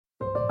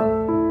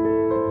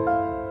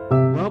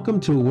Welcome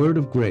to A Word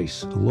of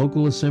Grace, a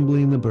local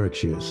assembly in the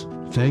Berkshires.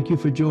 Thank you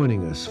for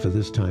joining us for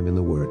this time in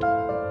the Word.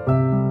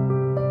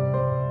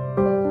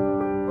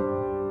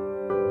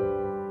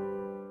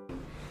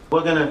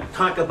 We're going to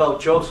talk about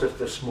Joseph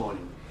this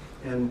morning.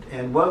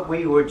 And what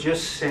we were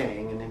just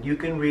saying, and you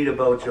can read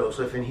about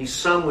Joseph, and he's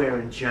somewhere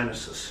in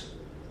Genesis.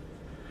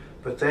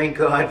 But thank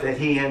God that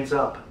he ends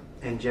up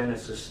in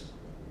Genesis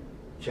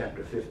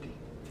chapter 50.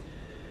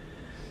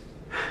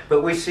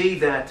 But we see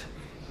that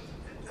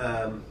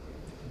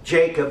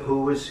Jacob,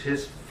 who was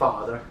his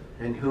father,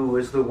 and who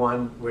was the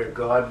one where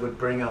God would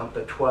bring out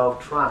the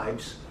 12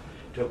 tribes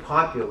to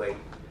populate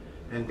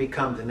and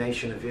become the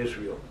nation of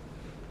Israel.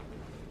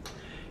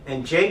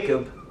 And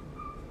Jacob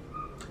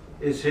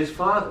is his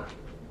father.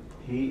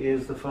 He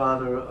is the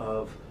father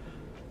of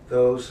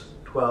those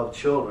 12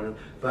 children.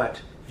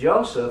 But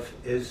Joseph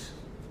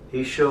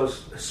he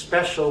shows a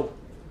special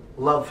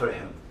love for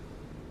him.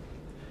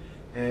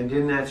 And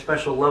in that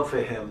special love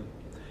for him,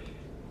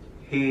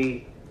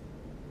 he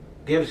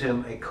gives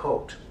him a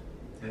coat.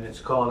 And it's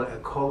called a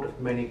coat of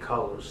many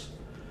colors.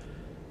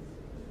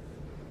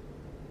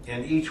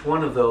 And each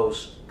one of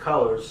those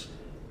colors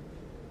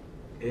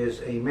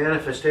is a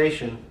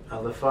manifestation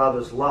of the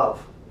Father's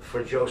love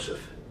for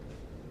Joseph.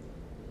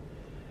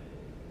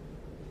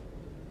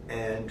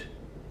 And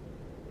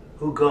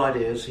who God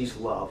is, he's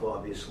love,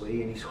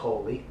 obviously, and he's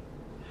holy.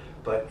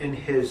 But in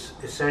his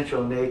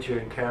essential nature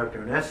and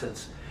character and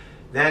essence,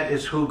 that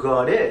is who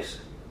God is.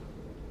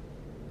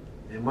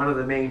 And one of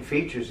the main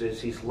features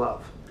is he's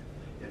love.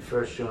 In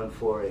 1 John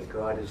 4:8,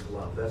 God is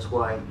love. That's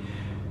why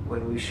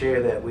when we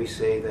share that, we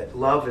say that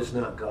love is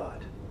not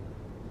God.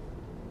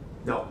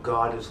 No,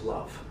 God is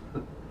love.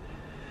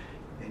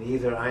 And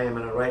either I am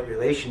in a right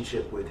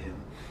relationship with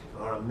him,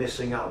 or I'm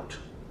missing out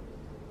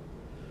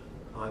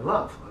on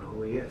love, on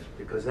who he is,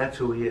 because that's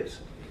who he is.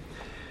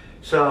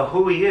 So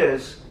who he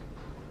is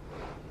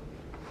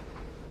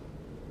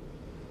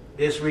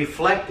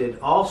reflected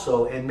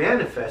also and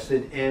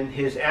manifested in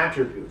his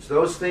attributes.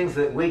 Those things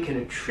that we can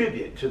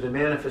attribute to the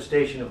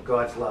manifestation of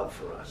God's love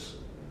for us.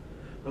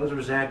 Those are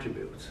his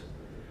attributes.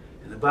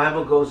 And the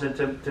Bible goes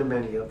into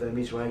many of them.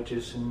 He's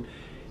righteous, and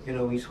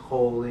he's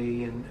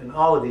holy, and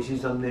all of these.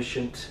 He's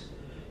omniscient.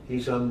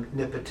 He's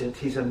omnipotent.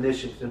 He's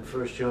omniscient in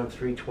 1 John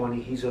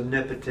 3:20. He's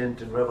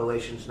omnipotent in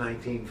Revelations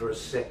 19, verse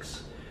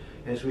 6.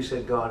 As we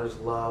said, God is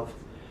love.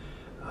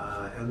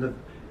 And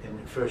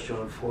in 1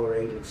 John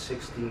 4:8 and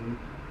 16.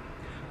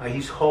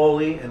 He's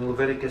holy in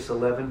Leviticus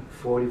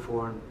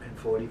 11:44 and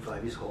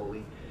 45. He's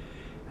holy.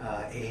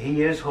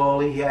 He is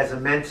holy. He has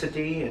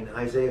immensity in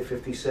Isaiah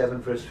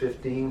 57, verse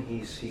 15.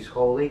 He's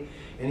holy.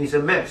 And he's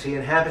immense. He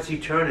inhabits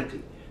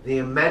eternity. The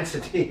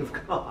immensity of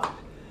God.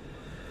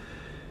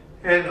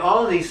 And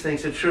all of these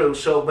things are true.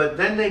 But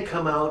then they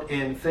come out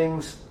in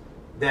things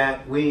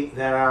that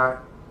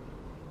are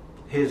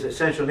his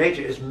essential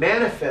nature is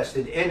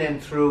manifested in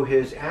and through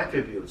his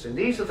attributes. And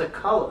these are the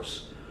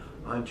colors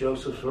on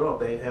Joseph's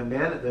robe. They're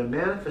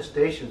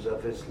manifestations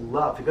of his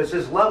love, because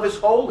his love is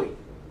holy.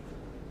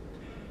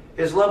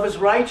 His love is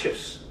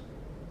righteous.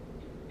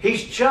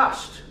 He's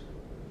just.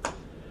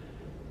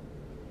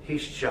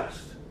 He's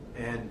just.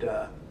 And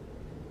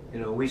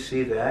we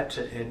see that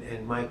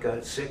in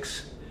Micah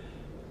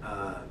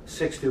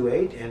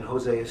 6:8 and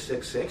Hosea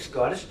 6:6.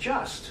 God is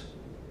just.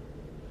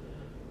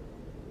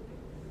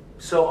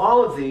 So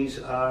all of these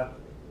are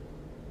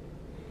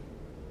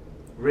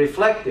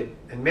reflected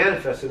and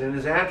manifested in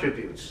his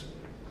attributes.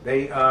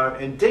 They are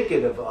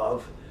indicative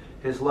of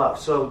his love.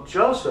 So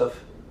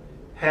Joseph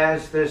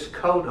has this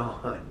coat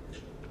on.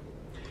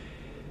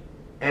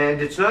 And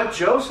it's not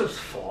Joseph's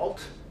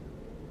fault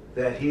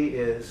that he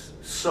is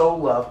so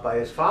loved by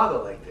his father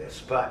like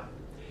this, but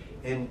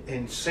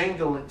in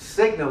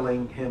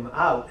signaling him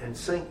out and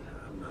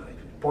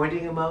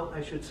pointing him out,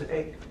 I should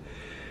say,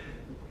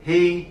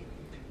 he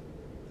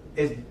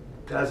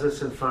does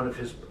this in front of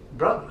his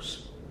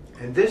brothers.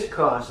 And this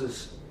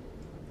causes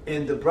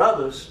in the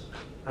brothers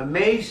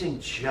amazing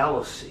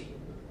jealousy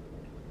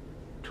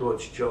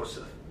towards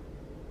Joseph.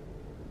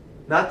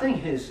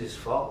 Nothing is his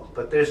fault,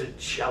 but there's a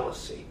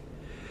jealousy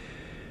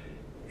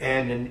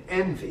and an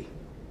envy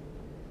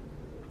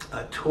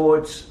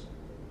towards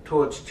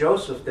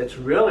Joseph that's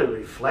really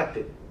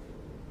reflected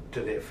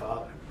to their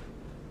father.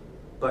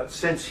 But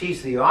since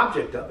he's the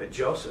object of it,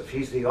 Joseph,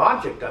 he's the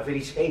object of it,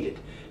 he's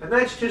hated. And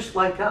that's just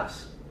like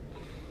us.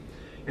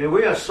 And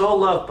we are so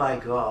loved by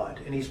God,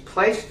 and he's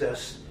placed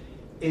us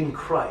in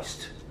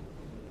Christ.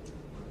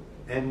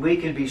 And we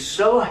can be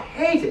so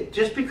hated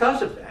just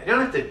because of that. You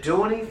don't have to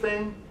do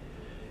anything.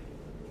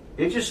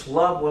 We're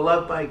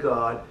loved by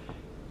God.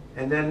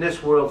 And then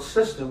this world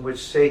system, which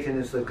Satan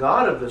is the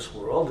god of this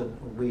world,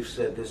 and we've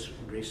said this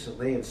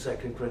recently in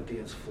 2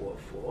 Corinthians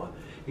 4:4,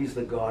 he's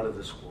the god of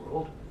this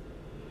world.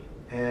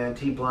 And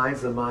he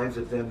blinds the minds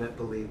of them that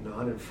believe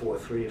not in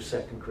 4:3 of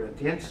 2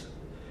 Corinthians.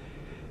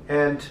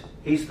 And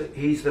he's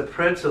the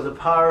prince of the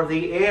power of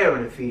the air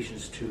in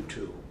Ephesians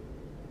 2:2.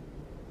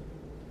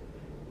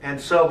 And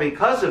so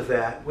because of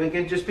that, we're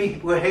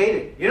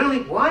hated.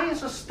 Why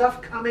is this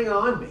stuff coming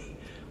on me?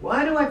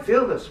 Why do I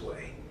feel this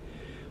way?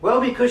 Well,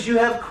 because you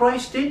have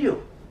Christ in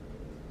you.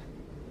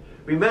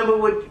 Remember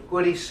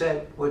what he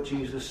said, what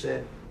Jesus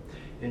said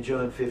in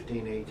John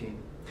 15:18.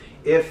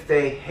 If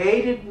they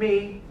hated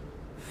me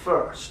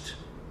first,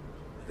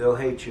 they'll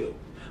hate you.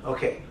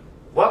 Okay,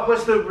 what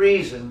was the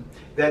reason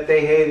that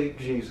they hated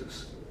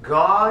Jesus?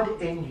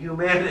 God in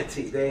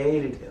humanity, they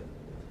hated him.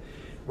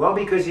 Well,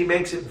 because he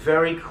makes it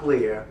very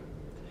clear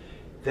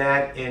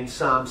that in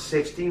Psalm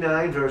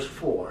 69, verse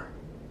 4,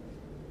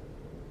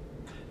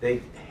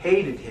 they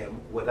hated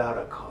him without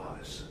a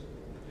cause.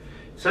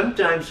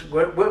 Sometimes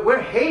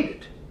we're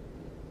hated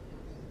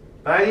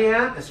by the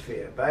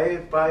atmosphere,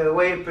 by the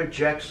way it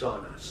projects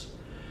on us.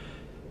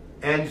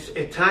 And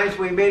at times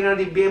we may not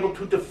even be able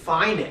to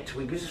define it.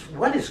 We just,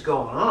 what is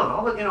going on?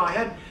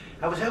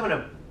 I was having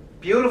a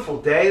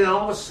beautiful day, and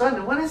all of a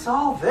sudden, what is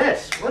all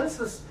this? What is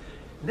this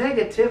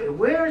negativity?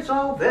 Where is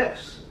all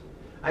this?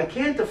 I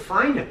can't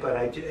define it,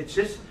 but it's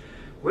just,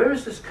 where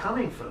is this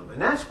coming from?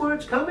 And that's where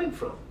it's coming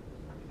from.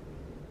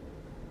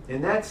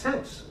 In that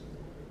sense.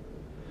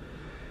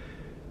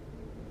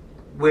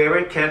 Where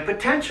it can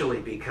potentially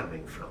be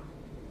coming from.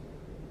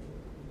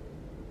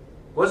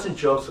 It wasn't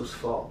Joseph's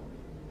fault.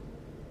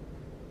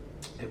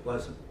 It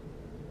wasn't.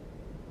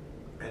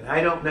 And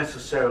I don't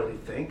necessarily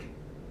think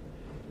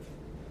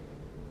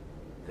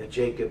that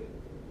Jacob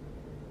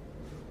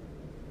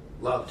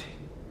loved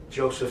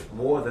Joseph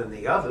more than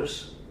the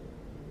others,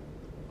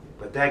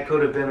 but that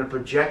could have been a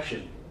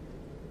projection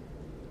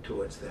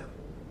towards them.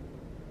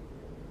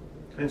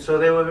 And so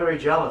they were very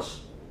jealous.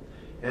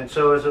 And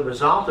so as a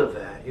result of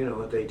that, you know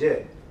what they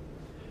did?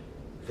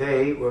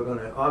 They were going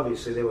to,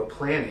 obviously they were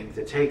planning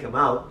to take him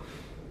out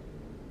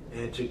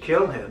and to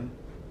kill him,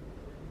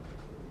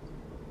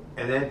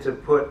 and then to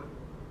put,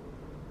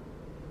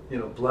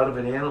 blood of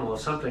an animal or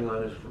something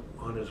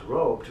on his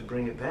robe to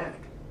bring it back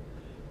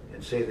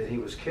and say that he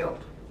was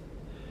killed.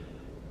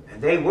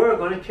 And they were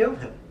going to kill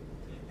him.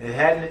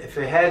 And if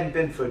it hadn't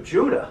been for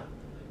Judah,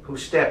 who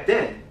stepped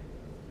in,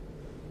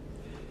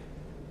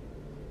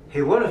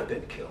 he would have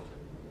been killed.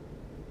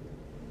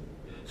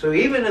 So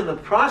even in the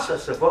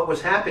process of what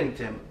was happening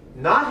to him,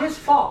 not his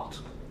fault,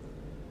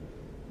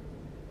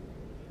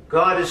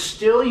 God is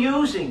still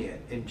using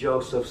it in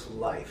Joseph's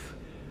life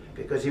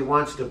because he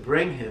wants to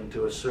bring him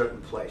to a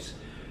certain place.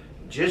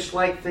 Just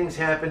like things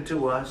happen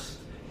to us,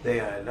 they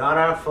are not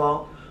our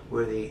fault.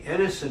 We're the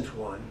innocent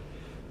one.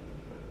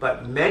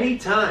 But many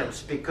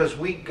times, because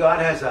God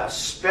has a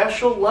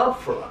special love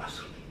for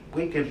us,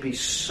 we can be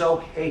so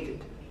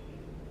hated.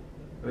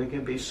 We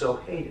can be so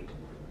hated.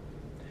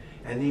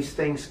 And these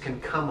things can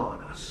come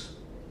on us.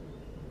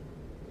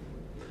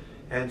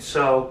 And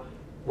so,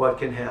 what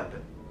can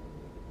happen?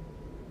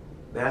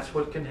 That's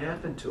what can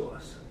happen to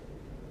us.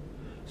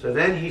 So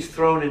then he's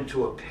thrown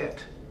into a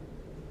pit.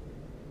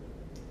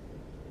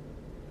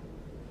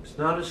 It's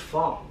not his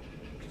fault.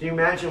 Can you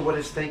imagine what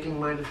his thinking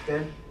might have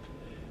been?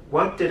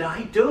 What did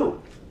I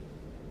do?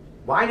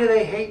 Why do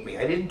they hate me?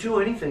 I didn't do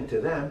anything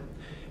to them.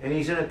 And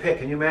he's in a pit.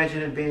 Can you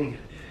imagine it being...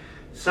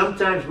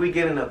 Sometimes we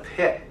get in a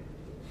pit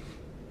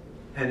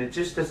and it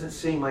just doesn't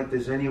seem like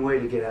there's any way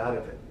to get out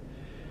of it.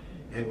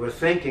 And we're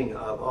thinking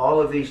of all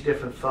of these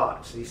different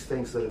thoughts, these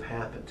things that have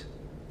happened.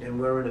 And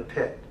we're in a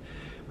pit.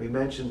 We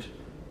mentioned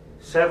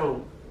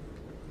several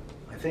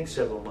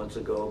months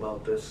ago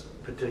about this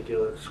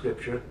particular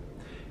scripture.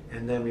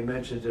 And then we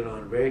mentioned it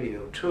on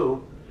radio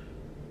too.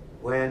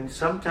 When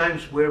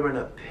sometimes we're in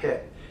a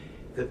pit.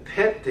 The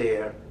pit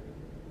there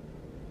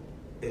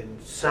in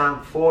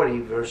Psalm 40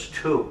 verse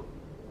 2,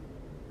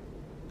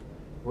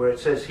 where it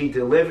says he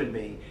delivered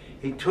me,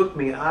 he took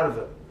me out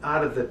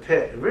of the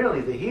pit.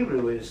 Really the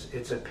Hebrew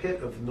it's a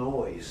pit of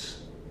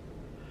noise.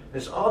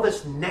 There's all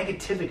this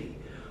negativity,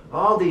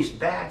 all these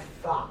bad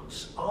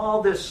thoughts,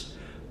 all this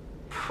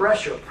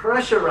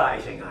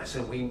pressurizing us,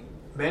 and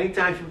many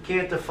times we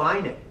can't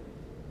define it.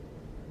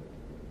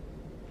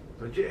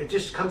 It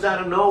just comes out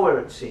of nowhere,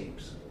 it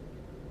seems.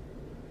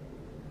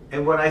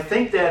 And what I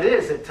think that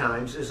is at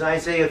times is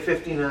Isaiah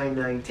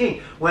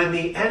 59:19. When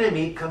the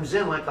enemy comes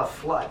in like a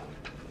flood,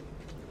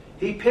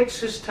 he picks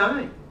his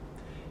time.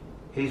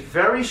 He's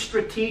very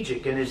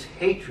strategic in his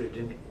hatred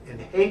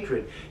and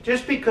hatred,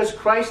 just because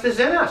Christ is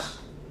in us.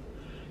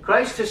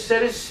 Christ has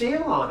set his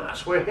seal on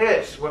us. We're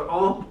his. We're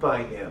owned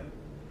by him.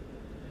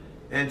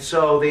 And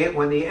so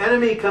when the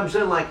enemy comes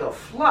in like a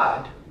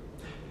flood,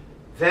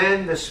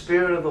 then the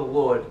Spirit of the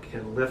Lord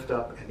can lift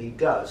up, and he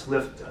does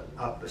lift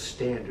up a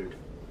standard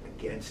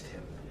against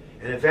him.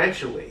 And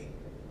eventually,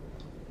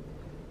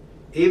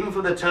 even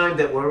for the time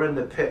that we're in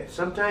the pit,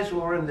 sometimes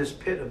we're in this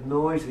pit of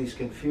noise, these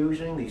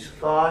confusion, these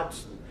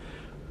thoughts,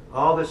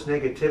 all this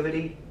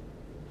negativity.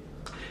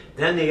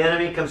 Then the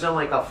enemy comes in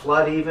like a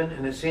flood even,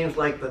 and it seems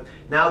like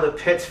now the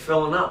pit's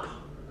filling up.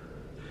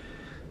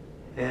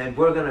 And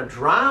we're going to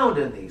drown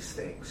in these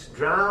things,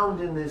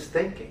 drowned in this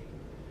thinking.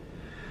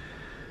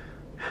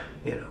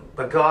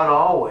 But God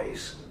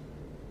always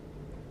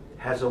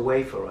has a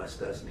way for us,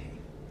 doesn't he?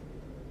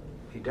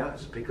 He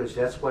does, because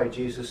that's why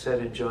Jesus said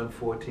in John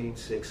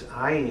 14:6,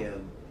 I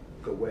am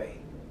the way.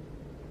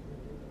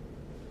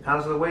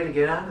 How's the way to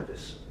get out of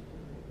this?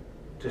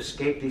 to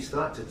escape these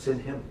thoughts. It's in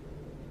him.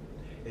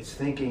 It's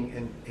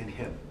thinking in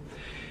him.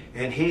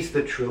 And he's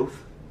the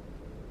truth.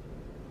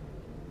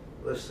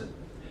 Listen,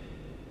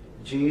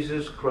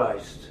 Jesus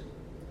Christ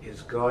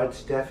is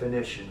God's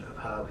definition of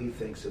how he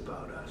thinks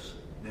about us.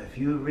 Now, if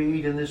you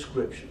read in the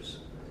scriptures,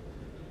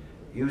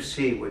 you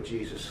see what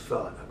Jesus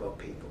thought about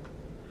people.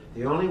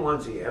 The only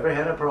ones he ever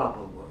had a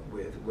problem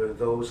with were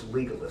those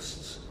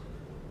legalists,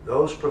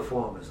 those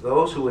performers,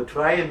 those who would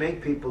try and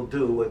make people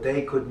do what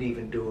they couldn't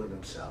even do in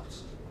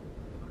themselves.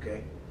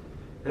 Okay?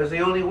 Those are the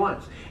only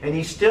ones. And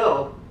he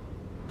still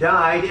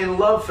died in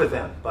love for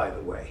them, by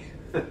the way.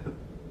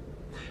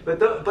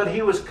 But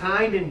he was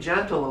kind and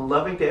gentle and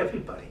loving to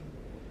everybody.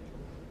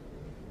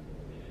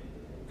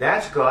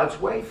 That's God's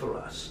way for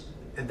us.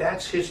 And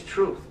that's his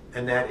truth.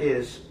 And that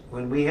is,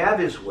 when we have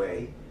his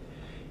way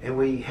and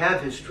we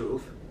have his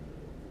truth,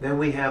 then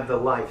we have the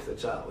life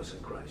that's ours in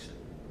Christ.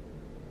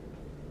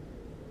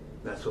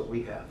 That's what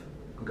we have.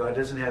 God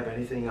doesn't have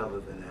anything other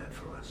than that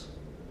for us.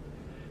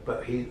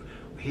 But he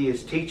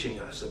is teaching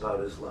us about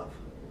his love.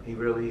 He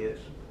really is,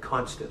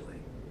 constantly.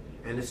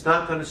 And it's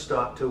not going to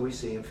stop till we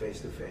see him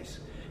face to face.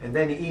 And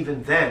then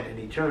even then, in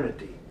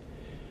eternity,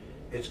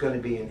 it's going to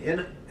be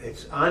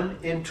it's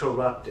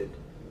uninterrupted,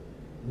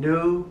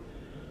 new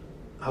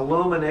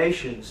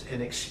illuminations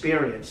and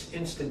experience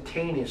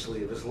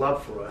instantaneously of his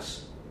love for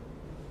us,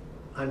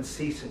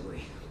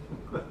 unceasingly.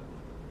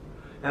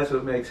 That's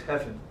what makes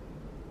heaven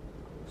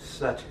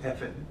such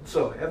heaven,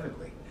 so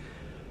heavenly.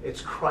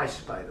 It's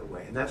Christ, by the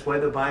way. And that's why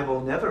the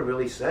Bible never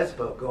really says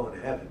about going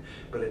to heaven,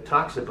 but it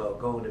talks about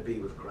going to be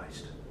with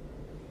Christ.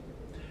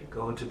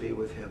 Going to be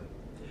with him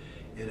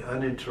in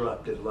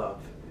uninterrupted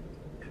love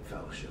and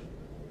fellowship.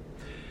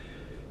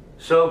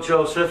 So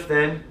Joseph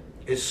then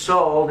is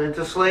sold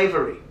into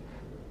slavery.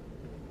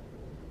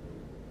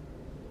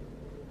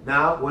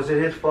 Now, was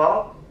it his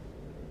fault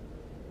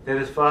that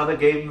his father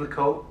gave him the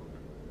coat?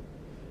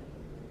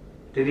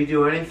 Did he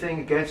do anything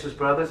against his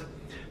brothers?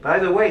 By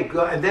the way,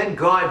 and then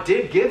God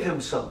did give him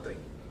something.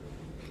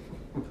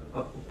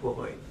 Oh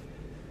boy.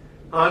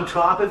 On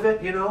top of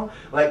it,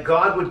 like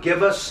God would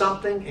give us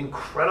something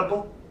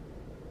incredible,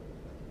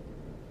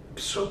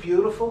 so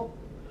beautiful,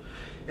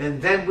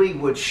 and then we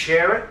would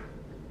share it,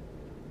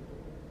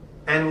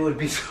 and it would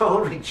be so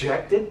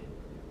rejected.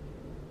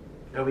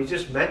 And we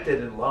just meant it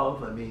in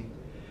love,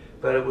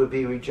 but it would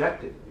be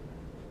rejected.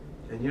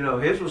 And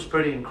his was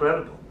pretty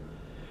incredible,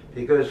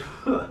 because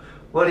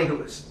what he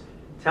was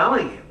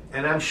telling him,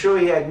 and I'm sure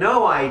he had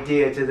no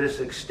idea to this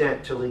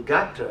extent till he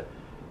got to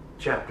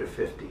chapter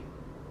 50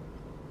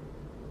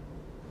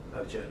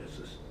 of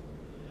Genesis.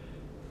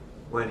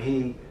 When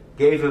he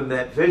gave him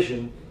that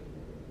vision,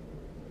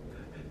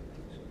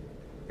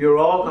 you're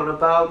all going to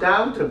bow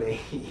down to me.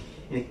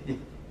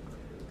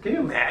 Can you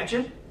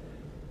imagine?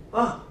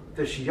 Oh,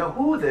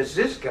 who does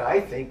this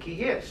guy think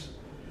he is?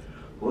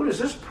 Who does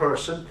this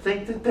person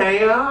think that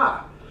they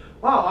are?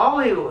 Well, all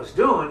he was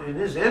doing in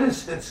his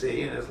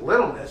innocency and his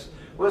littleness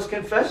was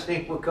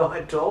confessing what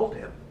God told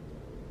him.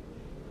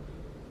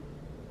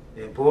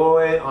 And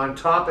boy, on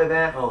top of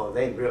that,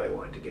 they really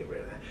wanted to get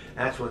rid of that.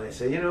 That's when they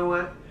say, you know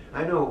what?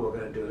 I know what we're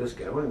going to do to this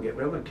guy. We're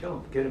going to kill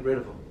him, get rid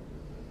of him.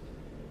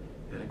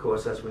 And of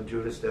course, that's when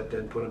Judah stepped in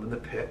and put him in the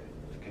pit.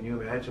 Can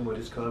you imagine what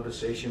his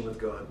conversation with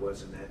God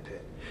was in that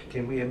pit?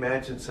 Can we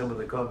imagine some of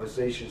the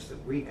conversations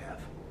that we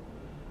have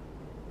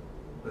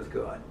with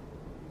God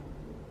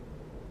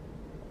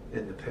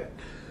in the pit?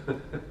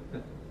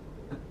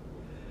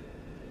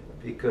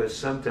 Because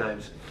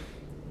sometimes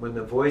when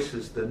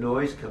the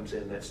noise comes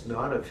in that's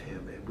not of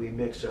him, and we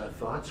mix our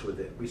thoughts with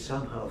it, we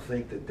somehow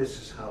think that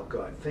this is how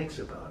God thinks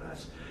about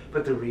us.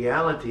 But the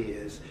reality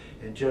is,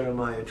 in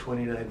Jeremiah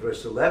 29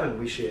 verse 11,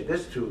 we shared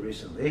this too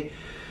recently,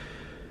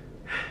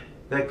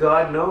 that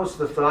God knows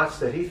the thoughts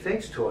that he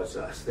thinks towards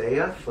us. They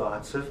are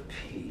thoughts of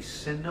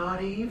peace and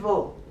not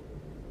evil.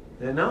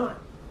 They're not.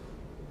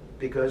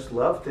 Because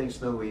love thinks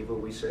no evil,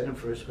 we said in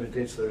 1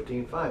 Corinthians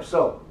 13:5.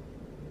 So,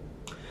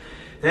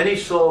 then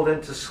he's sold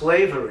into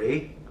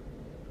slavery.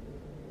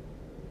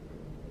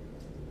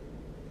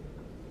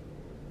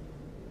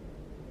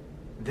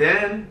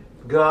 Then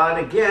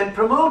God again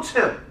promotes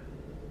him.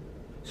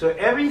 So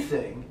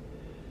everything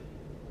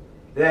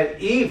that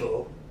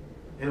evil,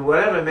 in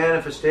whatever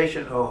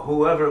manifestation or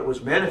whoever it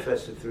was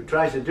manifested through,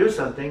 tries to do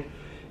something,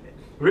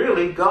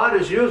 really God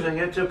is using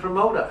it to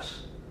promote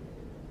us.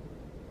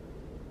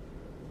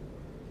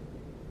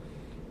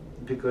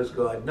 Because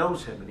God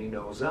knows him and he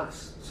knows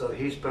us. So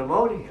he's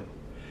promoting him.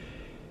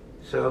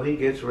 So he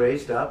gets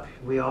raised up.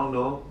 We all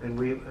know, and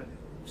we're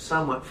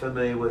somewhat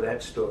familiar with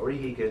that story.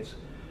 He gets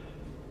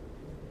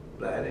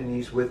that, and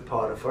he's with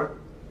Potiphar.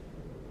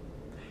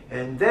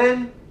 And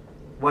then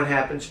what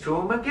happens to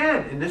him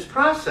again in this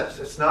process?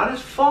 It's not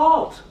his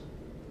fault.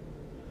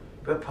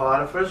 But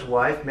Potiphar's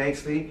wife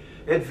makes the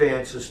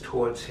advances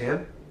towards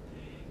him.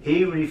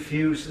 He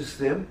refuses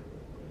them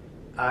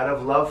out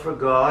of love for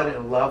God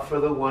and love for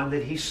the one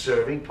that he's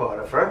serving,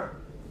 Potiphar.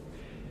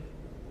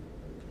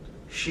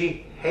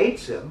 She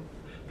hates him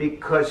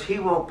because he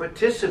won't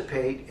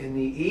participate in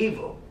the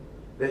evil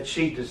that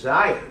she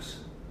desires.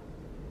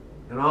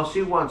 And all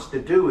she wants to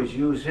do is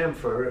use him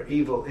for her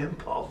evil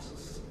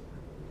impulses.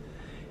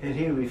 And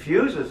he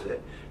refuses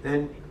it.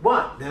 Then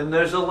what? Then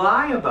there's a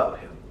lie about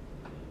him.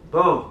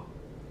 Boom.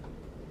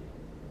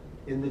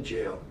 In the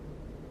jail.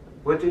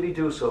 What did he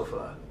do so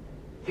far?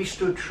 He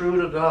stood true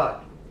to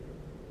God.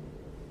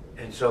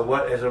 And so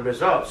what, as a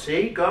result,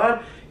 see,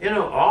 God,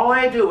 all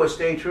I do is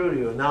stay true to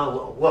you.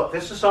 Now, look,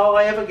 this is all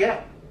I ever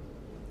get.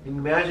 Can you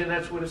imagine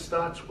that's what his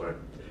thoughts were?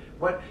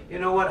 You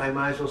know what? I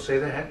might as well say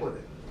the heck with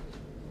it.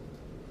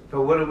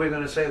 But what are we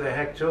going to say the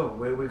heck to him?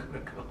 Where are we going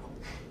to go?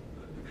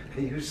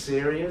 Are you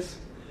serious?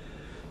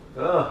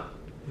 Oh,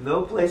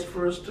 no place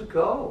for us to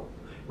go.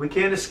 We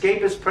can't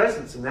escape his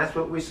presence, and that's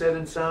what we said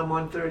in Psalm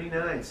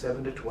 139,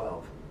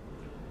 7-12.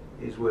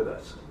 He's with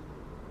us.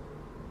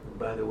 And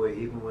by the way,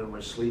 even when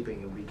we're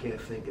sleeping and we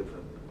can't think of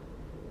him,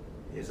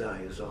 his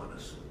eye is on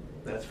us.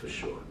 That's for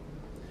sure.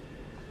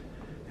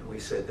 And we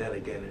said that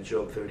again in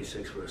Job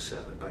 36, verse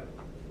 7. But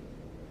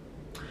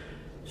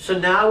so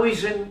now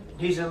he's in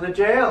the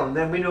jail, and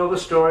then we know the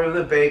story of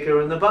the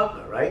baker and the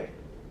butler, right?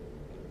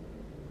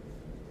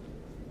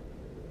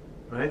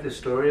 Right, the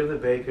story of the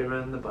baker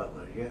and the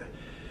butler. Yeah,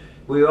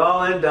 we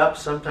all end up.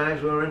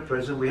 Sometimes we're in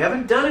prison. We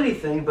haven't done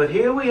anything, but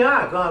here we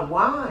are. God,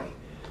 why?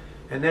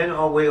 And then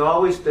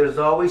there's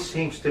always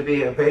seems to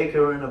be a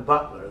baker and a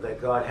butler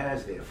that God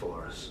has there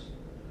for us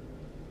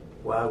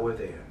while we're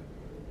there.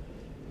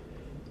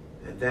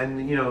 And then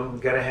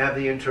we've got to have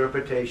the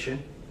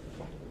interpretation.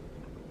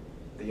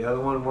 The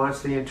other one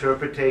wants the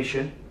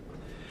interpretation,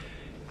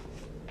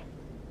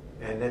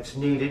 and that's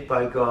needed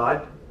by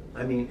God.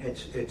 I mean,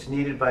 it's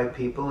needed by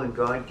people, and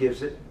God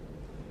gives it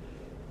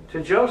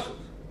to Joseph.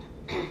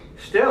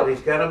 Still,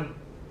 he's got him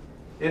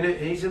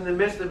he's in the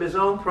midst of his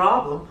own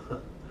problem.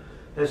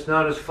 That's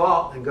not his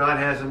fault, and God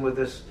has him with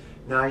this.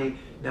 Okay,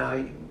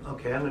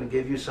 I'm going to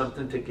give you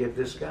something to give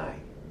this guy.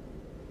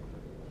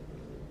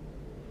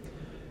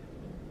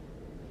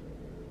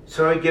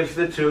 So he gives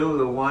the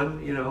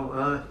one, you know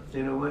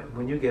what?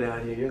 When you get out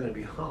of here, you're going to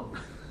be hung.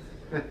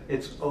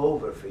 It's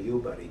over for you,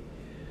 buddy.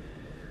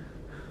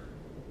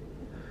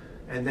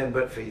 And then,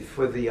 but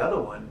for the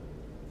other one,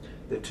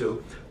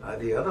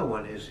 the other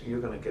one is you're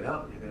going to get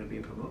out and you're going to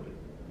be promoted.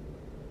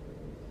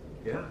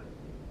 Yeah.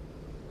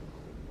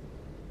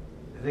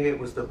 I think it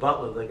was the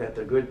butler that got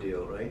the good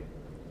deal, right?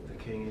 The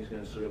king, he's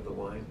going to serve the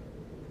wine.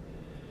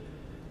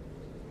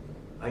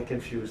 I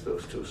confuse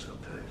those two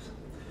sometimes.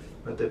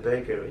 But the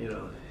baker, he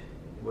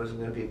wasn't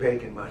going to be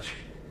baking much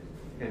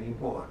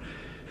anymore.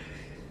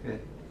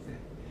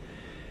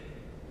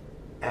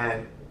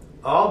 And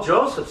all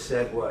Joseph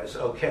said was,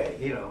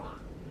 okay,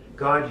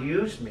 God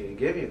used me to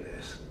give you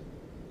this.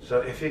 So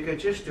if you could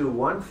just do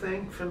one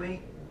thing for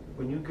me,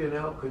 when you get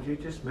out, could you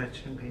just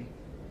mention me,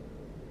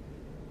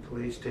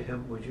 please, to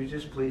him? Would you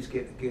just please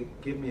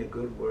give me a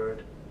good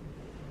word?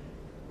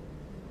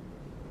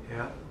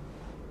 Yeah.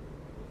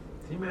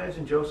 Can you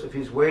imagine Joseph?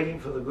 He's waiting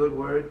for the good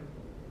word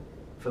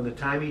from the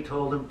time he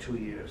told him 2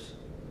 years.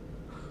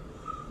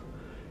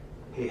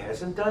 He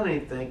hasn't done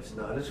anything. It's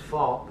not his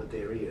fault, but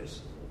there he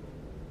is.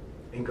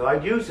 And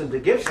God used him to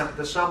give something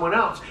to someone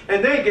else.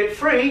 And they get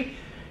free.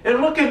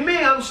 And look at me,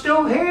 I'm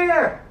still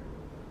here.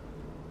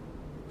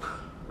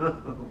 Oh,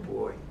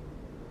 boy.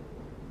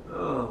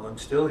 Oh, I'm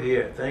still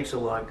here. Thanks a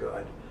lot,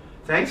 God.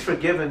 Thanks for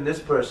giving this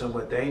person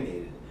what they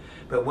needed.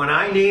 But when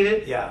I need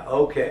it, yeah,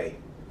 okay.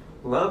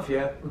 Love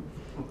ya.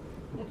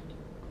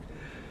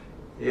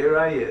 Here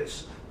I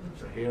is.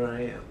 So here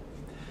I am.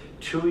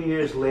 2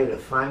 years later,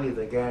 finally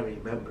the guy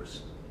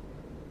remembers.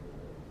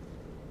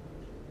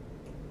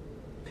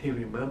 He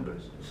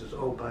remembers. He says,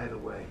 oh, by the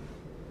way.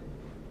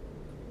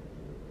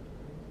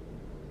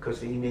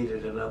 Because he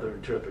needed another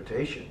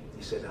interpretation.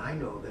 He said, I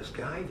know this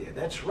guy there.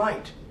 That's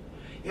right.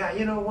 Yeah,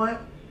 you know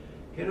what?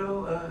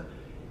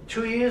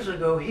 2 years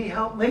ago, he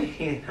helped me.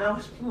 He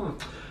helped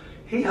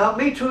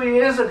me 2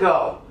 years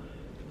ago.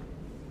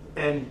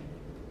 And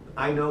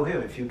I know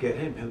him. If you get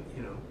him,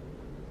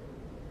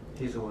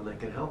 he's the one that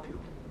can help you.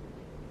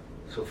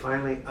 So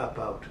finally, up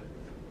out.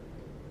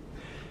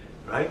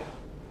 Right?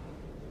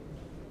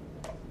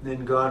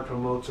 Then God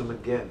promotes him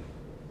again.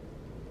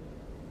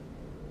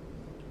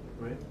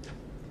 Right?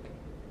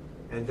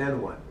 And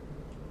then what?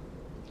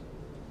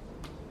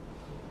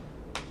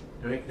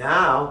 Right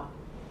now,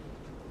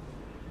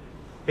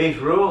 he's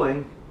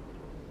ruling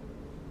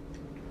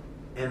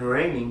and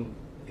reigning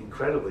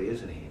incredibly,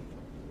 isn't he?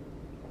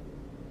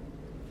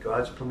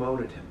 God's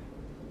promoted him.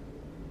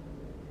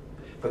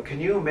 But can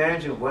you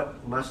imagine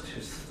what must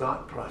his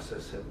thought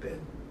process have been?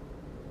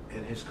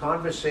 And his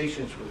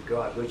conversations with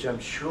God, which I'm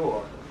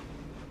sure,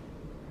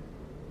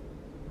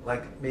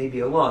 like maybe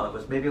a lot of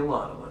us,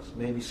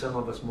 maybe some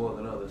of us more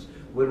than others,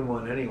 wouldn't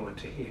want anyone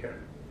to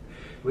hear.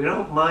 We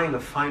don't mind the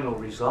final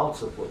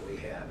results of what we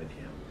have in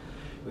him.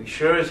 We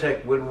sure as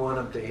heck wouldn't want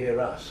him to hear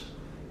us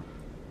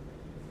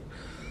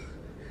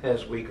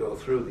as we go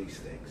through these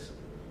things.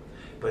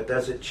 But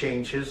does it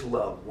change his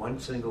love one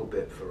single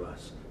bit for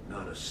us?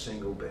 Not a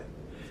single bit.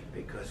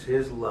 Because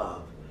his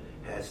love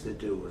has to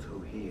do with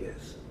who he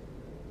is.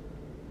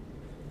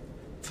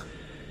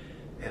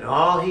 And And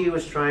all he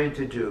was trying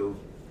to do,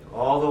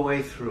 all the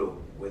way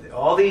through, with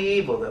all the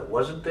evil that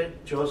wasn't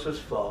that Joseph's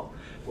fault,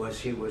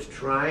 was he was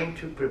trying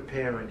to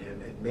prepare in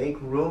him and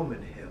make room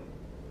in him,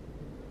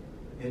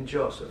 in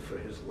Joseph, for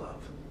his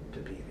love to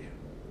be there.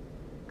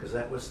 Because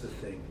that was the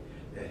thing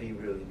that he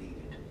really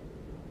needed.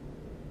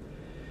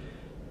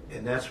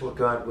 And that's what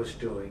God was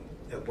doing.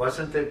 It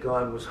wasn't that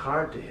God was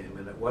hard to him,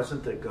 and it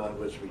wasn't that God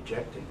was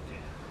rejecting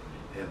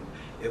him.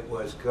 It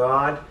was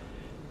God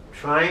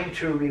trying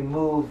to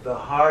remove the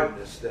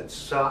hardness that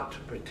sought to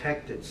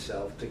protect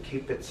itself, to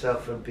keep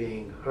itself from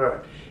being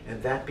hurt.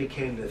 And that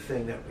became the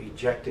thing that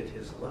rejected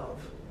his love,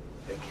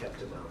 that kept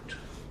him out.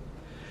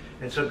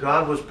 And so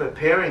God was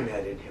preparing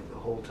that in him the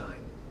whole time.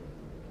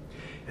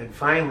 And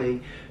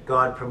finally,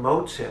 God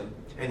promotes him,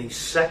 and he's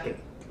second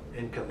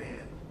in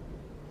command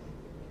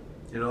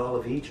in all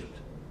of Egypt.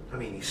 I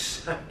mean, he's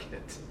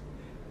second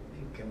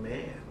in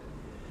command.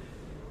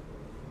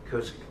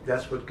 Because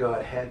that's what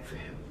God had for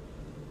him.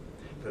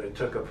 But it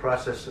took a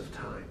process of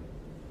time.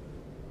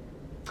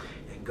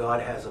 And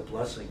God has a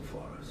blessing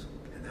for us.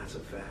 And that's a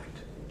fact.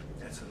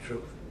 That's the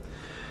truth.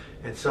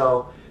 And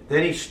so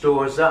then he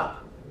stores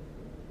up.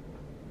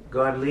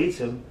 God leads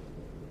him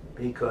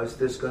because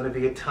there's going to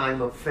be a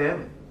time of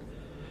famine.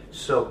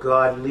 So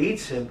God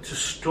leads him to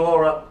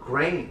store up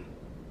grain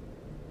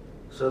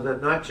so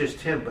that not just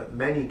him, but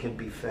many can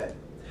be fed.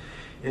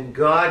 And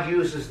God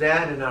uses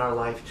that in our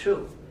life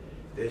too.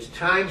 There's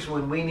times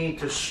when we need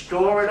to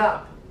store it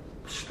up.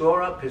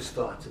 Store up his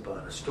thoughts about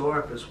us. Store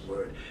up his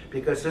word.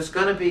 Because there's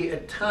going to be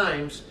at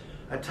times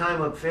a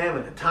time of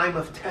famine, a time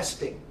of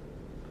testing.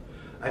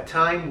 A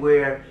time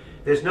where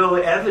there's no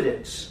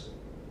evidence,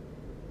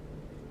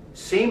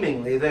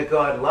 seemingly, that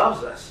God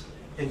loves us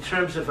in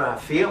terms of our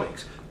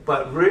feelings.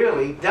 But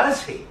really,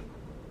 does he?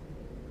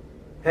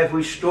 Have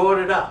we stored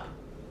it up?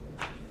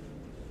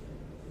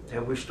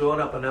 Have we stored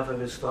up enough of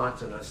his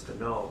thoughts in us to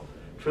know,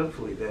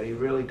 truthfully, that he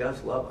really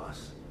does love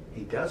us?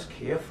 He does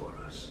care for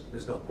us.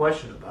 There's no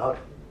question about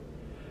it.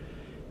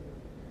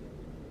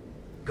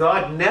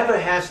 God never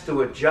has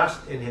to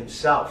adjust in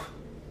himself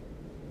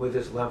with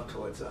his love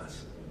towards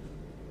us.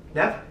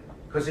 Never.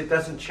 Because it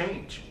doesn't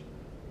change.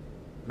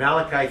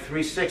 Malachi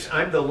 3:6,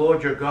 I'm the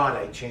Lord your God,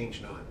 I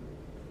change not.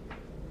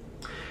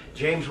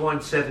 James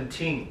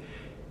 1:17,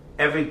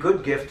 every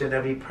good gift and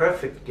every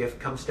perfect gift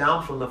comes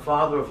down from the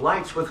Father of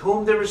lights, with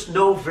whom there is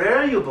no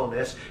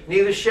variableness,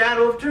 neither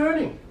shadow of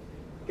turning.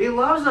 He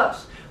loves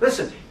us.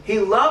 Listen, he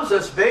loves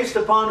us based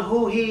upon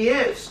who he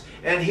is,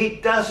 and he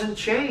doesn't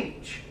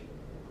change.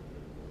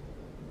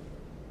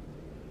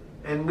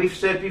 And we've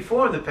said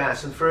before in the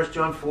past, in 1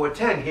 John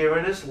 4:10,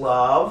 herein is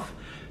love,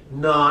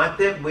 not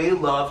that we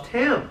loved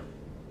him.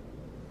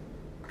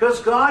 Because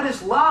God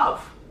is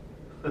love.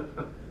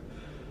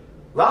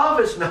 Love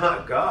is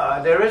not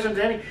God. There isn't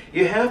any.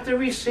 You have to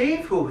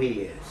receive who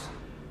he is.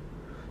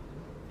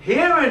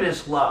 Herein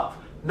is love.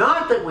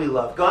 Not that we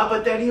love God,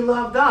 but that he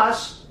loved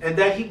us and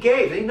that he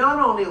gave. He not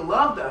only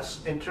loved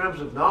us in terms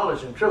of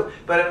knowledge and truth,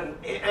 but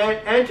it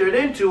entered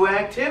into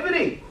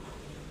activity.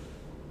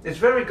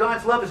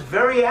 God's love is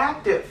very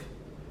active.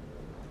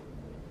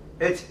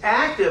 It's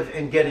active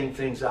in getting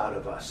things out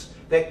of us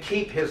that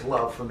keep his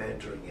love from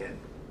entering in.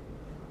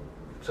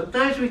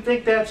 Sometimes we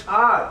think that's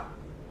hard.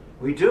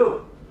 We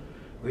do.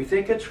 We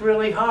think it's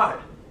really hard.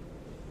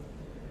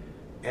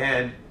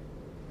 And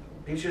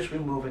he's just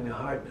removing the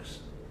hardness.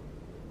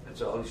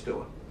 That's all he's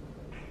doing.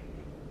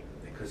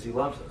 Because he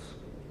loves us.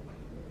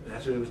 And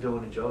that's what he was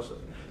doing in Joseph.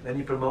 Then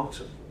he promotes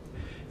him.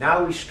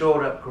 Now we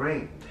stored up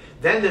grain.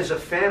 Then there's a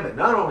famine,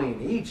 not only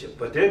in Egypt,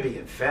 but they're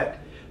being fed,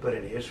 but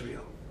in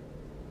Israel.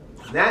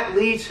 And that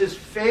leads his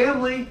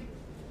family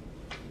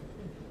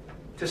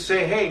to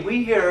say, hey,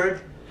 we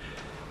heard,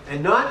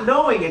 and not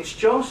knowing it's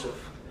Joseph,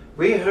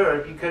 we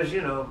heard, because,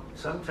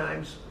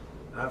 sometimes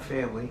our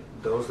family,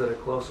 those that are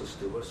closest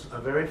to us,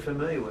 are very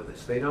familiar with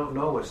us. They don't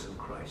know us in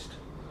Christ.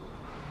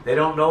 They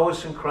don't know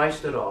us in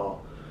Christ at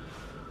all.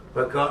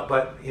 But God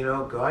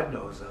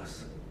knows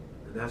us.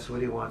 And that's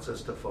what he wants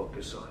us to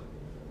focus on.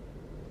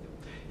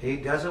 He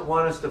doesn't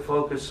want us to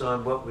focus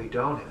on what we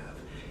don't have.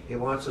 He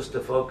wants us to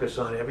focus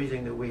on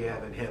everything that we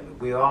have in him.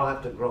 We all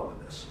have to grow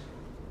in this.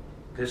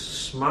 This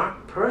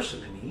smart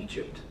person in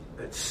Egypt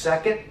that's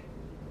second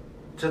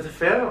to the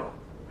Pharaoh,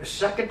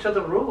 second to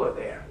the ruler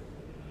there.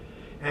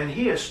 And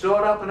he has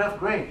stored up enough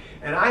grain.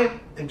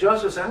 And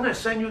Joseph said, I'm going to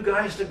send you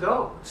guys to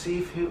go. See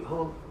if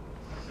he'll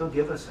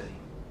give us any.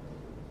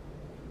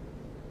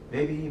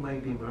 Maybe he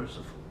might be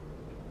merciful.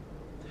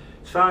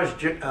 As far as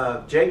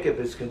Jacob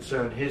is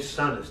concerned, his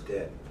son is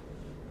dead.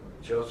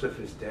 Joseph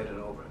is dead and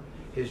over.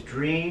 His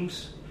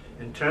dreams,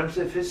 in terms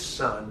of his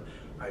son,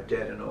 are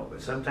dead and over.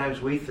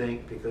 Sometimes we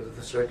think, because of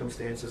the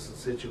circumstances and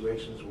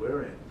situations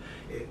we're in,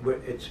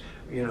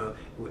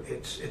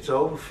 it's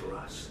over for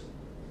us.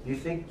 You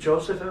think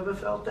Joseph ever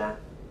felt that?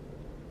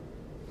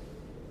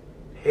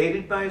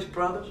 Hated by his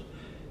brothers,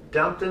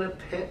 dumped in a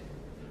pit,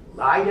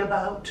 lied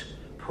about,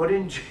 put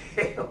in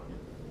jail.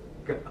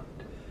 God,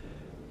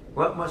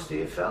 what must he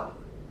have felt?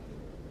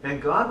 And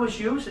God was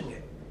using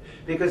it.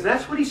 Because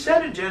that's what he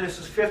said in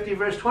Genesis 50,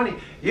 verse 20.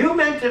 You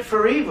meant it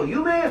for evil.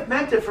 You may have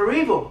meant it for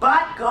evil,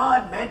 but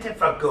God meant it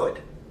for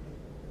good.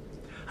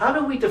 How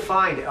do we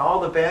define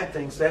all the bad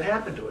things that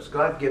happen to us?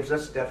 God gives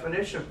us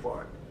definition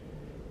for it.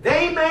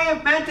 They may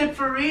have meant it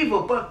for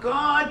evil, but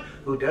God,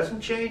 who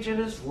doesn't change in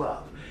his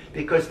love,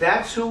 because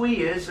that's who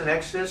he is in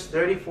Exodus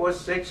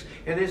 34:6,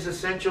 in his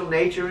essential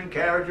nature and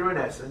character and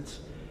essence.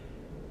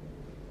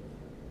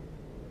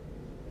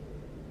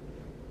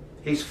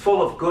 He's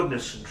full of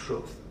goodness and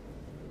truth.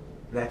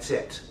 That's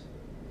it.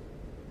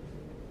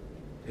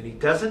 And he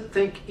doesn't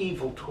think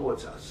evil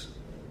towards us,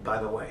 by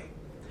the way.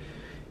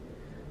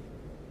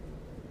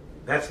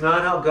 That's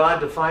not how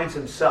God defines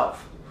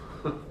himself.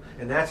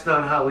 And that's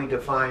not how he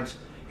defines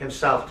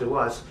himself to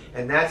us.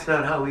 And that's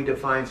not how he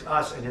defines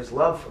us and his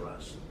love for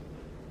us.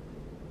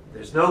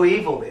 There's no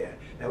evil there.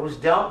 That was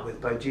dealt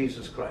with by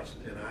Jesus Christ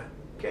in our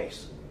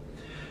case.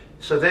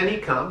 So then he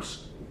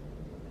comes.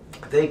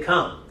 They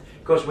come.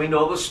 Of course, we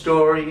know the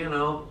story, you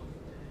know.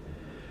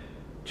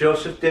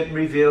 Joseph didn't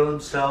reveal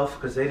himself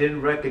because they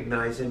didn't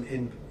recognize him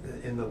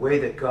in the way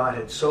that God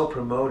had so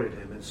promoted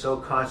him and so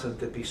caused him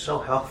to be so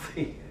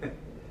healthy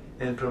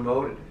and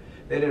promoted.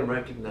 They didn't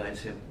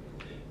recognize him.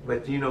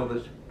 But you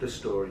know the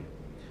story.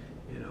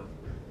 You know,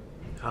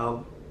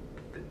 how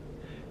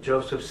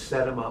Joseph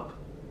set him up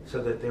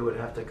so that they would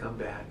have to come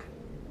back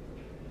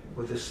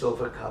with a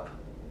silver cup.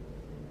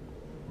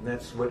 And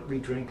that's what we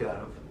drink out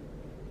of.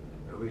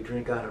 We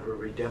drink out of a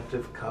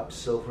redemptive cup.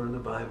 Silver in the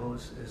Bible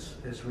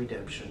is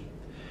redemption.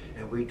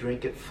 And we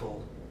drink it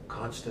full,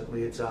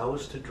 constantly. It's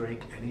ours to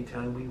drink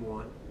anytime we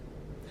want.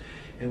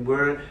 And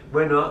we're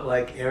not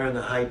like Aaron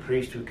the high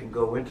priest, who can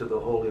go into the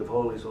Holy of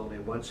Holies only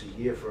once a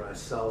year for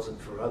ourselves and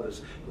for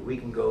others. But we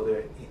can go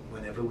there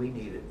whenever we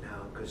need it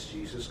now, because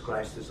Jesus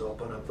Christ has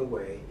opened up the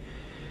way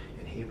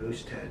in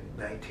Hebrews 10,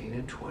 19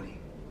 and 20.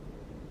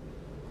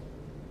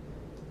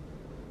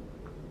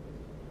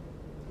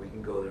 We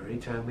can go there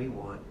anytime we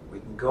want. We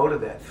can go to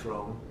that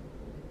throne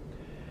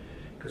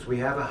because we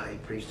have a high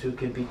priest who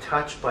can be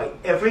touched by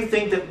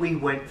everything that we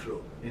went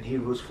through in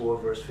Hebrews 4,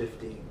 verse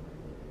 15.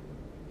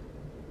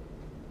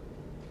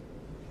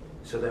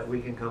 So that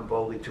we can come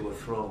boldly to a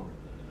throne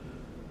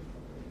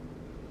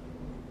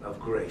of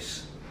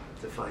grace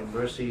to find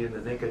mercy in the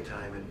nick of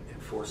time in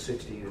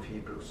 4:16 of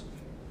Hebrews.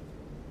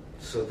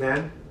 So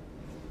then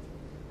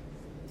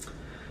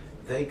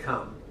they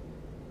come.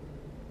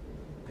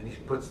 And he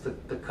puts the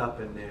cup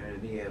in there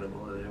and the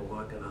animal, and they're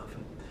walking off.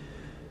 And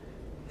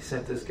he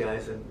sent this guy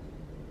and said,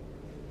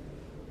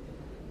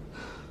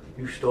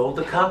 "You stole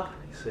the cup?"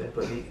 He said,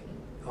 but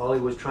all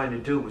he was trying to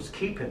do was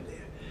keep him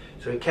there.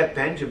 So he kept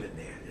Benjamin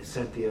there and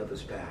sent the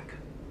others back.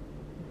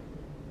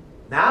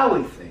 Now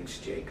he thinks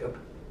Jacob,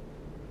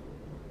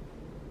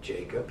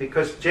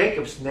 because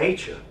Jacob's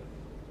nature,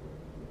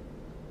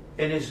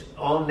 in his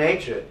own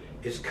nature,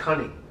 is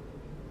cunning,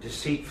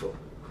 deceitful.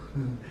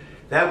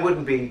 That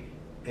wouldn't be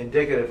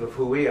indicative of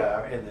who we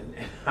are in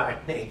our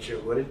nature,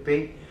 would it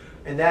be?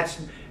 And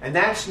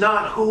that's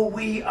not who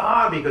we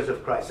are because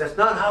of Christ. That's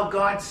not how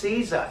God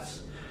sees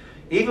us.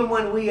 Even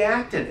when we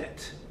act in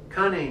it,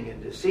 cunning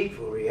and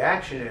deceitful,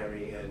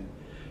 reactionary, and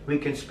we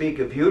can speak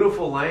a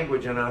beautiful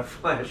language in our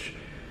flesh,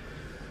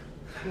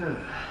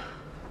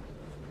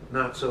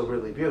 not so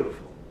really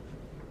beautiful.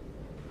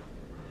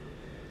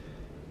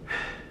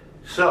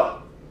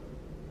 So,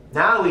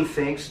 now he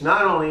thinks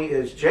not only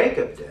is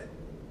Jacob dead,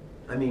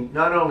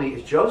 not only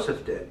is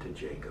Joseph dead to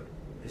Jacob,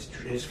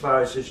 as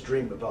far as his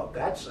dream about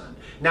that son.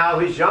 Now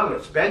his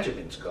youngest,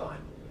 Benjamin's gone.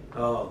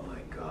 Oh my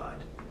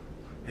God.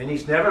 And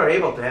he's never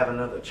able to have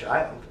another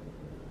child.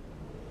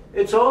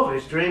 It's over.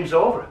 His dream's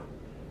over.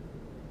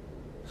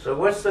 So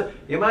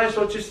you might as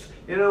well just,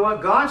 you know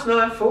what, God's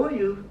not for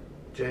you,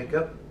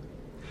 Jacob.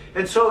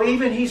 And so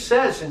even he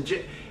says in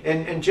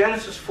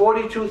Genesis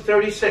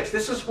 42:36,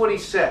 this is what he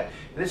said.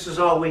 And this is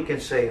all we can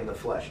say in the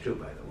flesh too,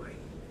 by the way.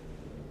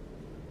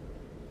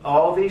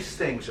 All these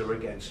things are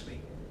against me.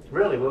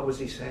 Really, what was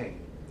he saying?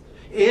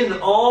 In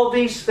all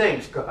these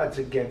things, God's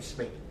against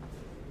me.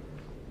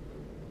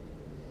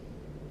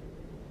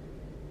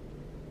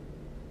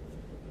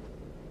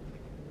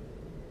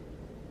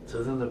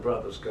 So then the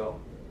brothers go.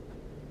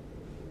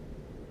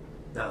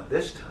 Now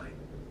this time,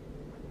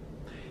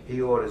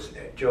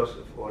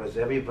 Joseph orders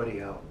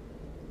everybody out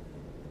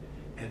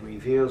and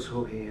reveals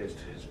who he is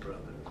to his brother.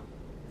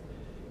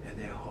 And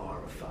they're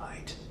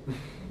horrified.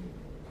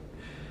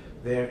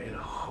 They're in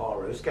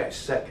horror. This guy's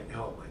second.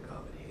 Oh my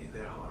God,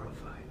 they're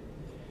horrified.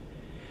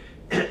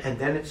 And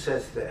then it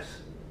says this.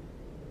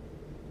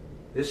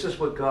 This is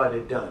what God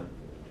had done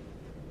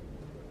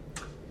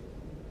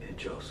in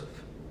Joseph.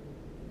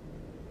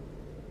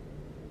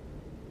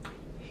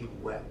 He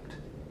wept.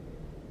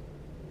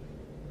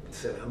 He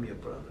said, "I'm your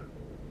brother."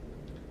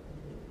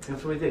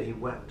 That's what he did. He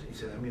wept. He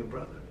said, "I'm your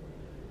brother.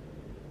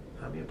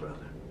 I'm your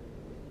brother.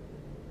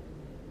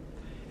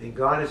 And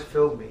God has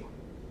filled me.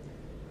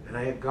 And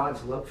I have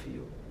God's love for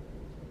you.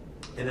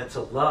 And it's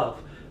a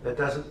love that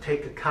doesn't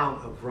take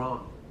account of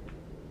wrong.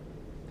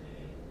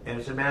 And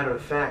as a matter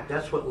of fact,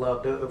 that's what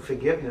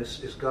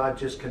forgiveness is, God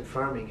just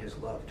confirming his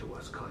love to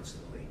us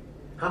constantly.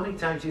 How many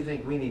times do you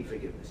think we need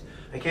forgiveness?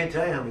 I can't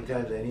tell you how many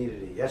times I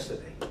needed it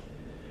yesterday.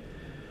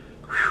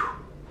 Whew.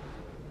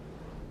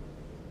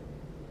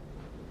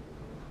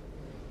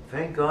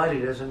 Thank God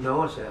he doesn't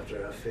know us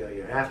after our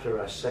failure, after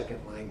our second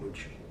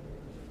language.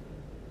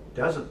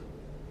 Doesn't.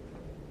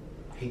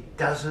 He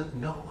doesn't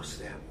know us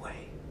that way.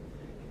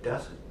 He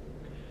doesn't.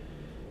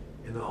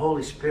 And the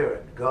Holy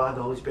Spirit, God,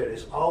 the Holy Spirit,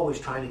 is always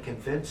trying to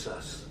convince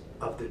us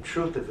of the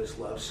truth of his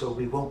love so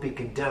we won't be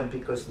condemned,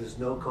 because there's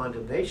no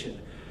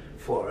condemnation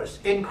for us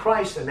in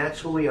Christ, and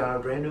that's who we are, a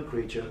brand new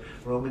creature.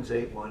 Romans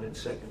 8:1 and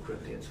 2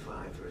 Corinthians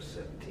 5, verse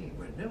 17.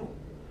 We're new.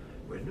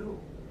 We're new.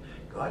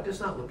 God is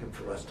not looking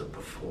for us to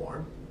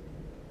perform.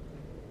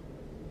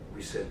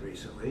 We said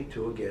recently,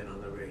 too, again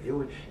on the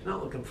radio, he's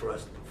not looking for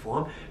us to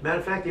perform. Matter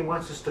of fact, he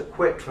wants us to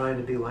quit trying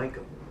to be like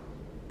him.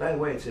 By the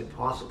way, it's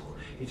impossible.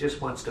 He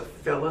just wants to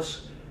fill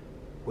us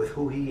with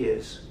who he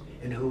is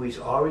and who he's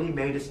already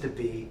made us to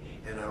be,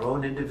 and our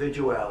own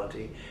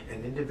individuality,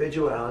 an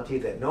individuality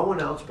that no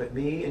one else but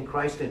me and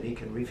Christ in me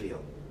can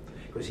reveal,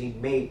 because he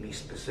made me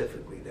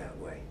specifically that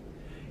way.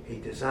 He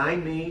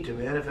designed me to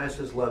manifest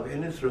his love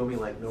in and through me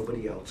like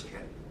nobody else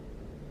can.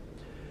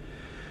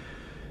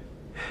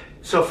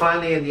 So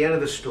finally, in the end of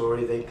the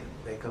story,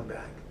 they come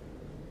back.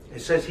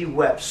 It says he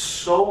wept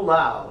so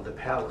loud the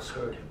palace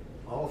heard him,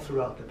 all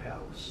throughout the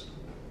palace.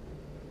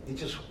 He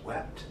just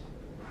wept.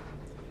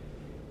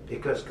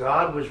 Because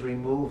God was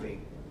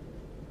removing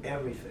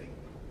everything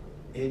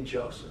in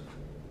Joseph,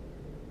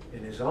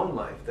 in his own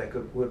life, that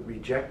would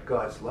reject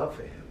God's love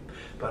for him,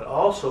 but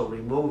also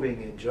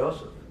removing in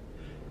Joseph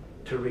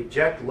to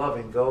reject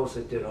loving those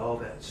that did all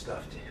that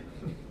stuff to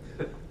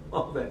him,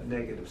 all that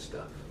negative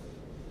stuff.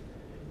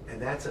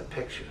 And that's a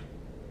picture.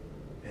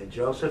 And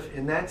Joseph,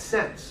 in that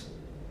sense,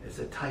 is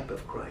a type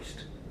of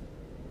Christ.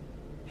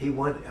 He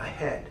went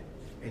ahead,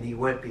 and he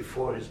went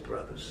before his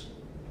brothers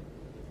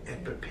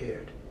and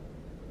prepared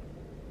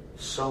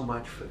so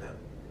much for them.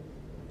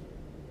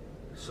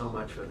 So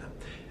much for them.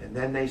 And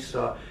then they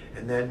saw,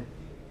 and then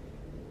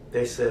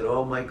they said,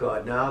 oh my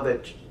God, now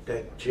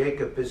that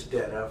Jacob is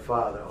dead, our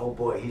father, oh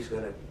boy, he's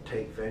going to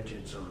take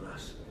vengeance on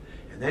us.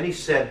 And then he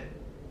said,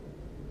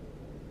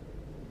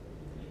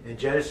 in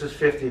Genesis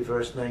 50,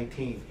 verse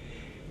 19,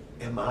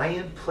 am I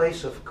in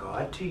place of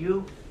God to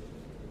you?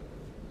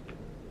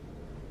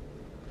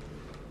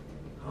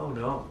 Oh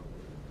no.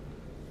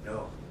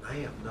 No, I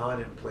am not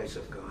in place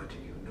of God to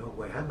you. No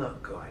way. I'm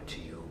not God to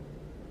you.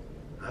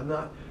 I'm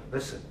not,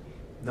 listen,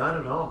 not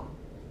at all.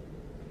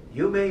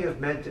 You may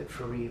have meant it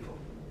for evil.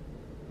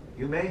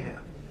 You may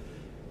have.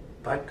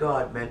 But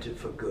God meant it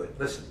for good.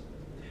 Listen,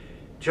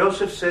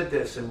 Joseph said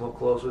this, and we'll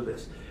close with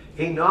this.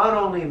 He not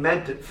only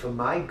meant it for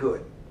my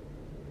good,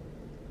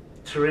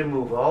 to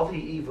remove all the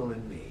evil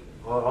in me,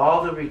 or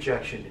all the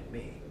rejection in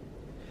me,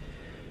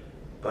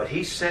 but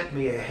he sent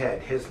me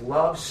ahead. His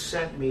love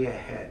sent me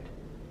ahead.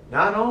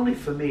 Not only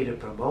for me to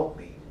promote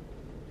me,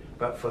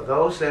 but for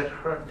those that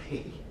hurt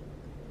me,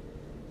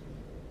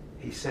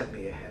 he sent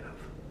me ahead of.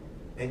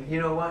 And you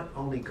know what?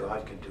 Only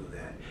God can do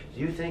that.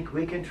 Do you think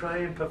we can try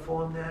and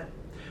perform that?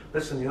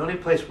 Listen, the only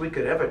place we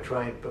could ever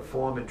try and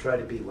perform and try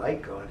to be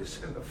like God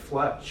is in the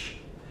flesh.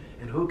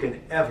 And who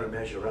can ever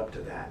measure up to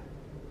that?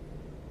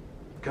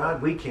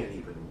 God, we can't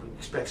even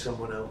expect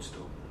someone else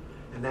to.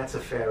 And that's a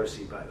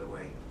Pharisee, by the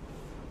way.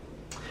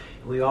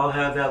 We all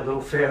have that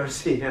little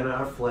Pharisee in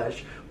our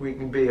flesh. We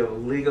can be a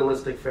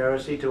legalistic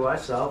Pharisee to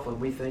ourselves when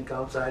we think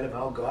outside of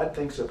how God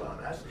thinks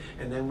about us.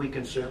 And then we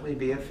can certainly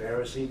be a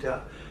Pharisee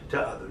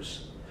to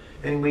others.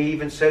 And we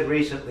even said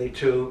recently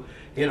too,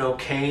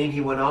 Cain,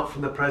 he went out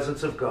from the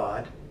presence of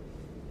God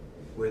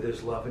where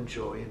there's love and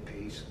joy and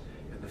peace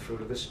and the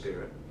fruit of the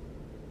Spirit.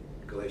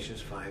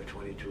 Galatians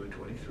 5:22 and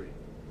 23.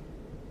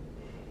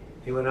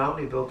 He went out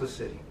and he built a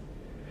city.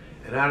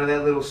 And out of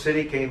that little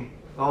city came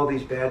all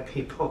these bad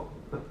people.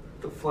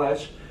 The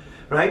flesh,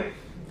 right?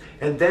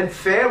 And then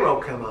Pharaoh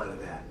came out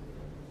of that.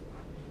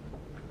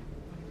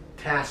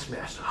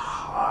 Taskmaster,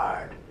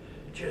 hard.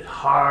 Just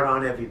hard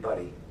on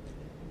everybody.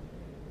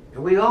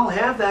 And we all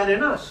have that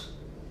in us.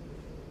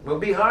 We'll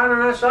be hard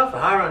on ourselves,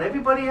 hard on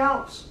everybody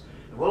else.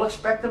 And we'll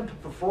expect them to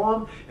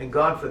perform, and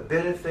God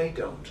forbid if they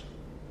don't.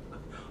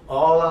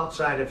 All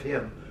outside of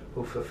him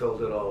who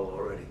fulfilled it all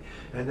already.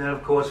 And then,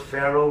 of course,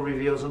 Pharaoh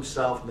reveals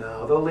himself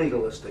now, the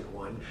legalistic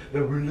one,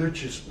 the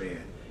religious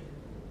man.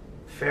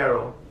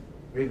 Pharaoh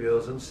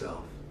reveals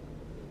himself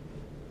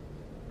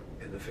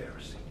in the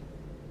Pharisee.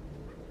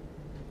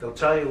 They'll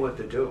tell you what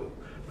to do,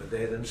 but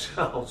they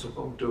themselves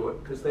won't do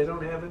it because they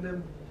don't have in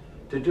them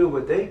to do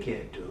what they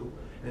can't do,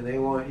 and they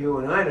want you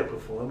and I to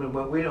perform and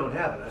what we don't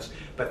have in us.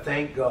 But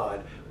thank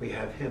God we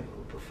have him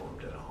who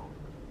performed it all.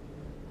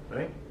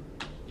 Right?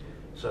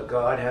 So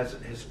God has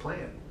his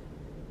plan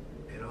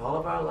in all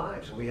of our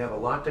lives, and we have a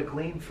lot to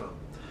glean from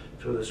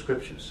through the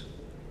scriptures.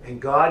 And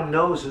God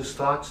knows his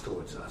thoughts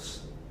towards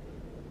us.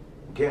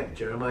 Again,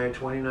 Jeremiah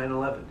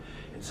 29:11.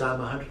 In Psalm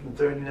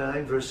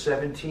 139, verse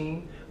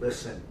 17,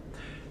 listen,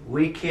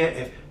 we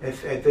can't,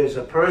 if there's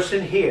a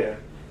person here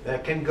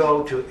that can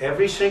go to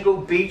every single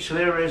beach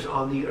there is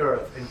on the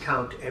earth and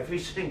count every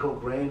single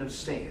grain of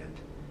sand,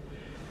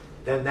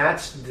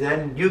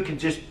 then you can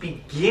just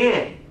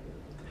begin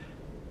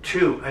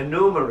to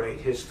enumerate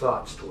his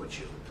thoughts towards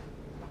you.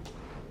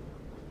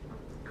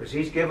 Because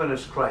he's given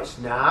us Christ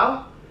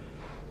now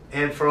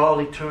and for all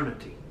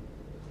eternity.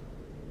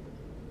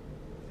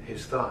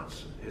 His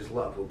thoughts, his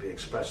love will be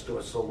expressed to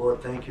us. So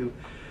Lord, thank you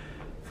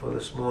for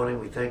this morning.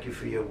 We thank you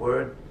for your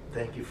word.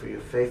 Thank you for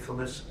your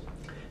faithfulness.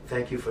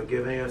 Thank you for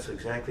giving us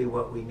exactly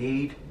what we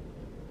need.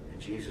 In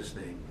Jesus'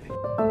 name.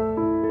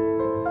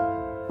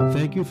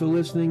 Thank you for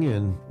listening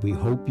in. We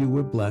hope you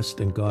were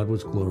blessed and God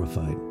was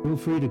glorified. Feel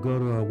free to go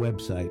to our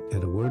website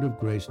at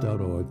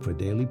awordofgrace.org for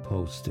daily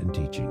posts and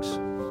teachings.